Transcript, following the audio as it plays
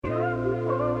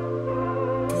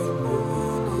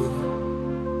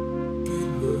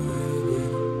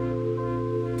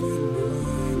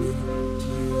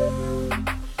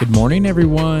Good morning,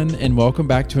 everyone, and welcome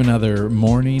back to another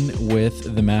Morning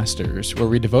with the Masters, where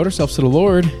we devote ourselves to the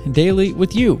Lord daily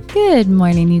with you. Good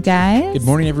morning, you guys. Good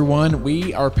morning, everyone.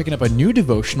 We are picking up a new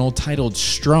devotional titled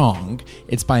Strong.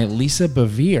 It's by Lisa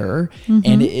Bevere,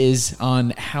 and it is on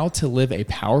how to live a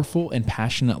powerful and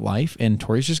passionate life, and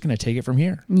Tori's just going to take it from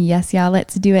here. Yes, y'all,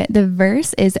 let's do it. The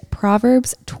verse is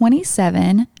Proverbs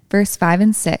 27, verse 5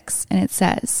 and 6, and it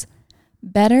says,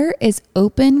 "Better is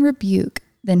open rebuke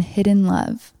than hidden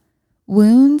love.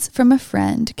 Wounds from a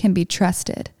friend can be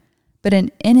trusted, but an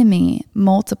enemy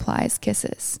multiplies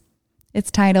kisses."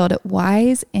 It's titled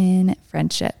Wise in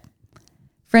Friendship.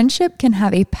 Friendship can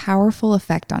have a powerful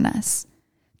effect on us.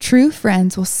 True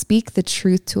friends will speak the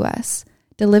truth to us,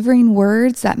 delivering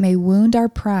words that may wound our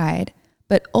pride,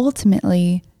 but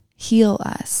ultimately heal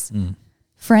us.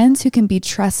 Friends who can be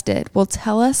trusted will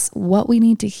tell us what we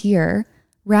need to hear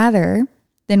rather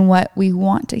than what we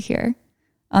want to hear.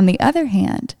 On the other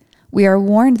hand, we are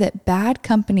warned that bad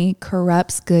company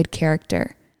corrupts good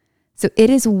character. So it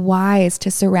is wise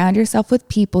to surround yourself with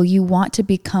people you want to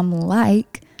become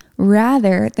like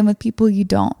rather than with people you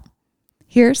don't.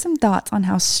 Here are some thoughts on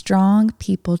how strong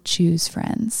people choose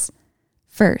friends.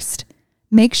 First,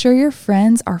 make sure your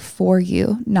friends are for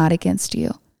you, not against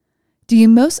you. Do you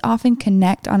most often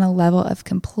connect on a level of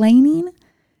complaining?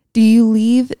 Do you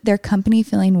leave their company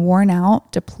feeling worn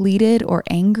out, depleted, or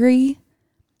angry?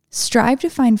 Strive to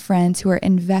find friends who are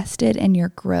invested in your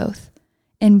growth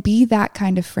and be that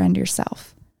kind of friend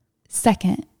yourself.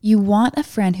 Second, you want a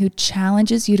friend who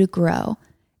challenges you to grow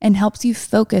and helps you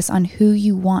focus on who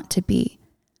you want to be.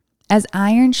 As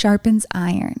iron sharpens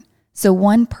iron, so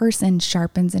one person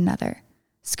sharpens another.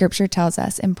 Scripture tells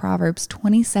us in Proverbs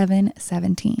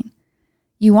 27:17.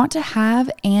 You want to have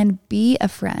and be a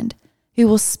friend who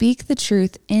will speak the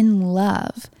truth in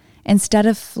love instead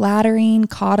of flattering,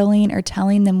 coddling, or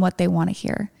telling them what they want to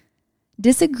hear.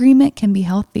 Disagreement can be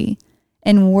healthy,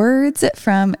 and words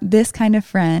from this kind of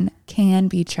friend can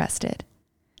be trusted.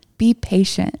 Be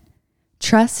patient.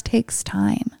 Trust takes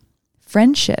time.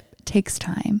 Friendship takes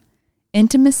time.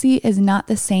 Intimacy is not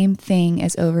the same thing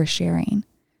as oversharing.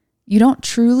 You don't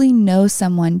truly know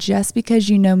someone just because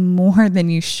you know more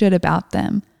than you should about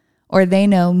them, or they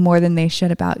know more than they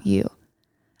should about you.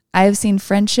 I have seen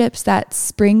friendships that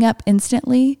spring up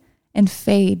instantly and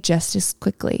fade just as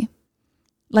quickly.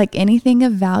 Like anything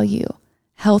of value,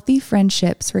 healthy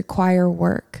friendships require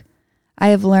work. I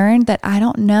have learned that I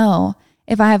don't know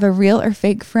if I have a real or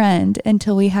fake friend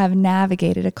until we have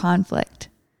navigated a conflict.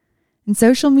 And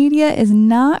social media is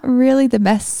not really the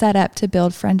best setup to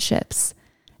build friendships.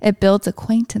 It builds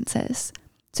acquaintances.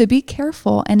 So be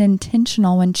careful and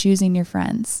intentional when choosing your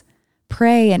friends.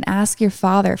 Pray and ask your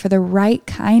Father for the right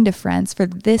kind of friends for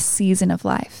this season of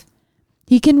life.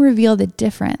 He can reveal the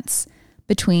difference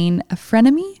between a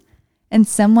frenemy and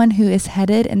someone who is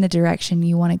headed in the direction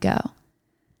you want to go.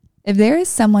 If there is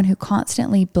someone who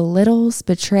constantly belittles,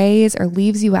 betrays, or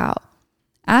leaves you out,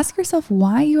 ask yourself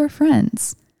why you are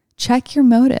friends. Check your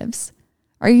motives.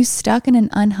 Are you stuck in an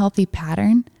unhealthy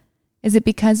pattern? Is it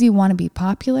because you want to be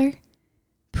popular?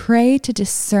 Pray to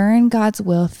discern God's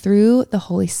will through the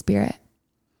Holy Spirit.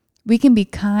 We can be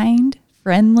kind,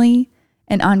 friendly,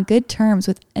 and on good terms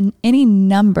with any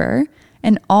number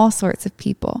and all sorts of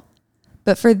people.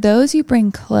 But for those you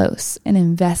bring close and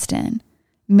invest in,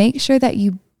 make sure that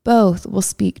you both will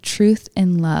speak truth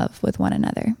and love with one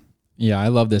another. Yeah, I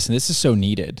love this, and this is so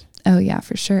needed. Oh, yeah,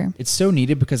 for sure. It's so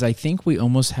needed because I think we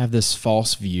almost have this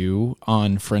false view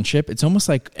on friendship. It's almost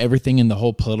like everything in the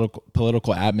whole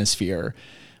political atmosphere,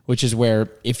 which is where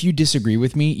if you disagree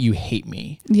with me, you hate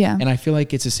me. Yeah. And I feel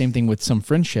like it's the same thing with some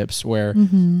friendships where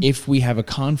if we have a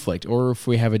conflict or if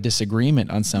we have a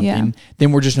disagreement on something,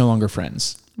 then we're just no longer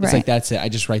friends. It's like, that's it. I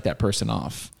just write that person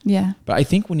off. Yeah. But I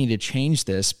think we need to change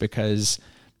this because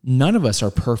none of us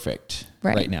are perfect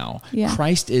right now. Yeah.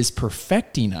 Christ is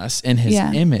perfecting us in his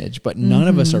image, but none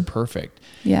of us are perfect.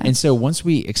 Yeah. And so once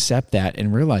we accept that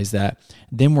and realize that,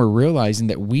 then we're realizing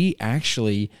that we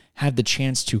actually have the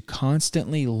chance to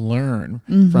constantly learn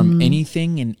from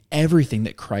anything and everything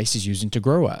that Christ is using to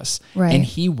grow us. Right. And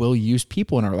he will use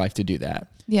people in our life to do that.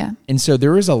 Yeah. And so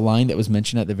there is a line that was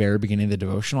mentioned at the very beginning of the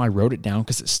devotional. I wrote it down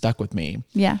because it stuck with me.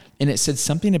 Yeah. And it said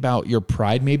something about your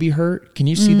pride may be hurt. Can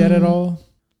you see that at all?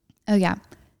 Oh, yeah.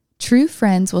 True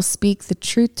friends will speak the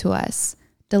truth to us,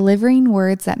 delivering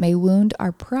words that may wound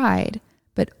our pride,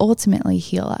 but ultimately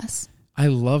heal us. I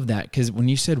love that because when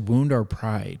you said wound our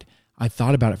pride, I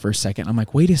thought about it for a second. I'm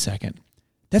like, wait a second.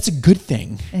 That's a good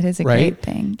thing. It is a right? great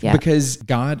thing. Yeah. Because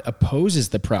God opposes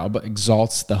the proud, but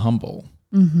exalts the humble.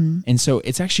 And so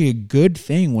it's actually a good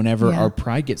thing whenever our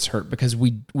pride gets hurt because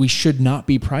we should not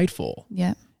be prideful.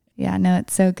 Yeah. Yeah, no,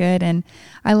 it's so good. And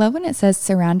I love when it says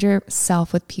surround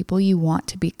yourself with people you want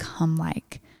to become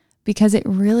like, because it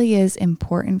really is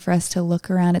important for us to look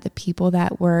around at the people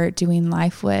that we're doing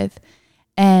life with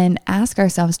and ask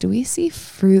ourselves, do we see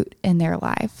fruit in their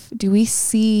life? Do we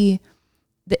see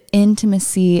the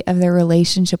intimacy of their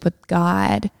relationship with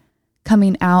God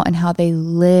coming out and how they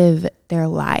live their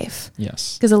life?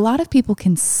 Yes. Because a lot of people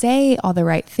can say all the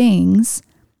right things,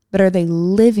 but are they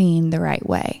living the right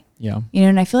way? Yeah. You know,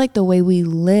 and I feel like the way we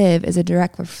live is a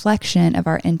direct reflection of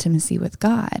our intimacy with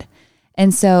God.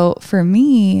 And so for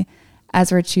me,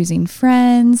 as we're choosing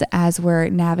friends, as we're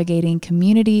navigating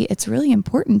community, it's really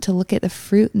important to look at the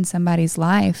fruit in somebody's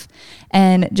life.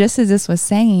 And just as this was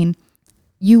saying,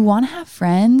 you want to have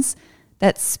friends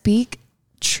that speak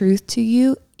truth to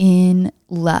you in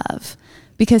love,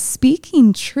 because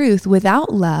speaking truth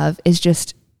without love is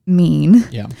just mean.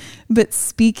 Yeah. But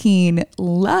speaking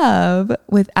love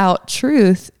without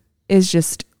truth is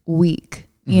just weak.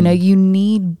 You know, you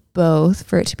need both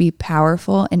for it to be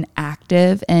powerful and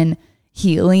active and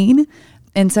healing.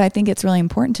 And so I think it's really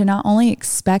important to not only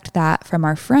expect that from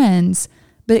our friends,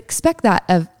 but expect that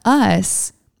of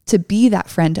us to be that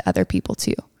friend to other people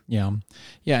too. Yeah.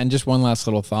 Yeah. And just one last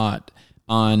little thought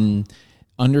on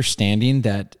understanding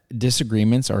that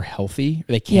disagreements are healthy.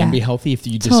 They can be healthy if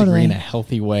you disagree in a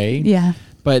healthy way. Yeah.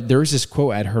 But there was this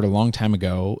quote I'd heard a long time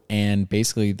ago, and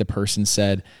basically the person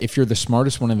said, if you're the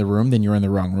smartest one in the room, then you're in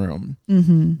the wrong room,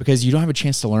 because you don't have a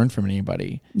chance to learn from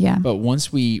anybody. Yeah. But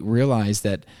once we realize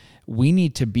that we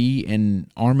need to be in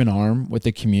arm with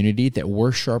the community, that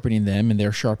we're sharpening them and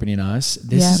they're sharpening us,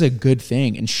 this is a good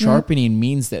thing. And sharpening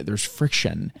means that there's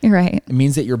friction. Right. It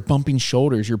means that you're bumping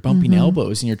shoulders, you're bumping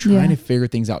elbows, and you're trying to figure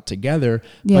things out together,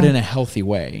 but in a healthy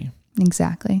way.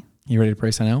 Exactly. You ready to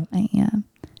pray sign out? I am.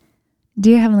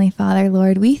 Dear Heavenly Father,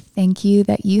 Lord, we thank you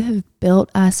that you have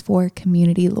built us for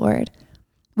community, Lord.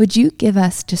 Would you give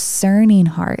us discerning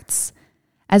hearts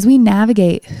as we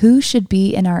navigate who should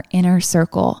be in our inner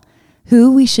circle,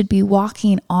 who we should be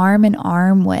walking arm in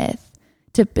arm with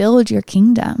to build your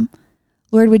kingdom.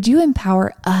 Lord, would you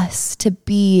empower us to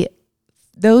be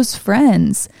those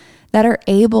friends that are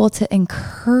able to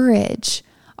encourage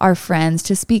our friends,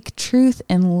 to speak truth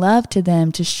and love to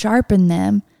them, to sharpen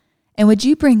them. And would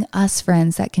you bring us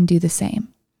friends that can do the same?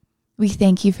 We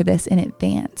thank you for this in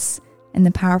advance. In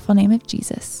the powerful name of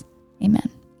Jesus, amen.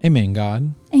 Amen,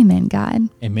 God. Amen, God.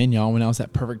 Amen, y'all. When now's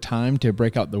that perfect time to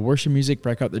break out the worship music,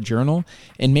 break out the journal,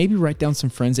 and maybe write down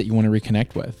some friends that you want to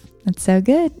reconnect with. That's so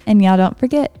good. And y'all don't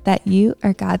forget that you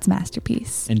are God's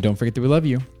masterpiece. And don't forget that we love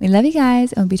you. We love you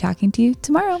guys, and we'll be talking to you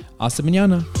tomorrow. Hasta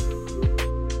mañana.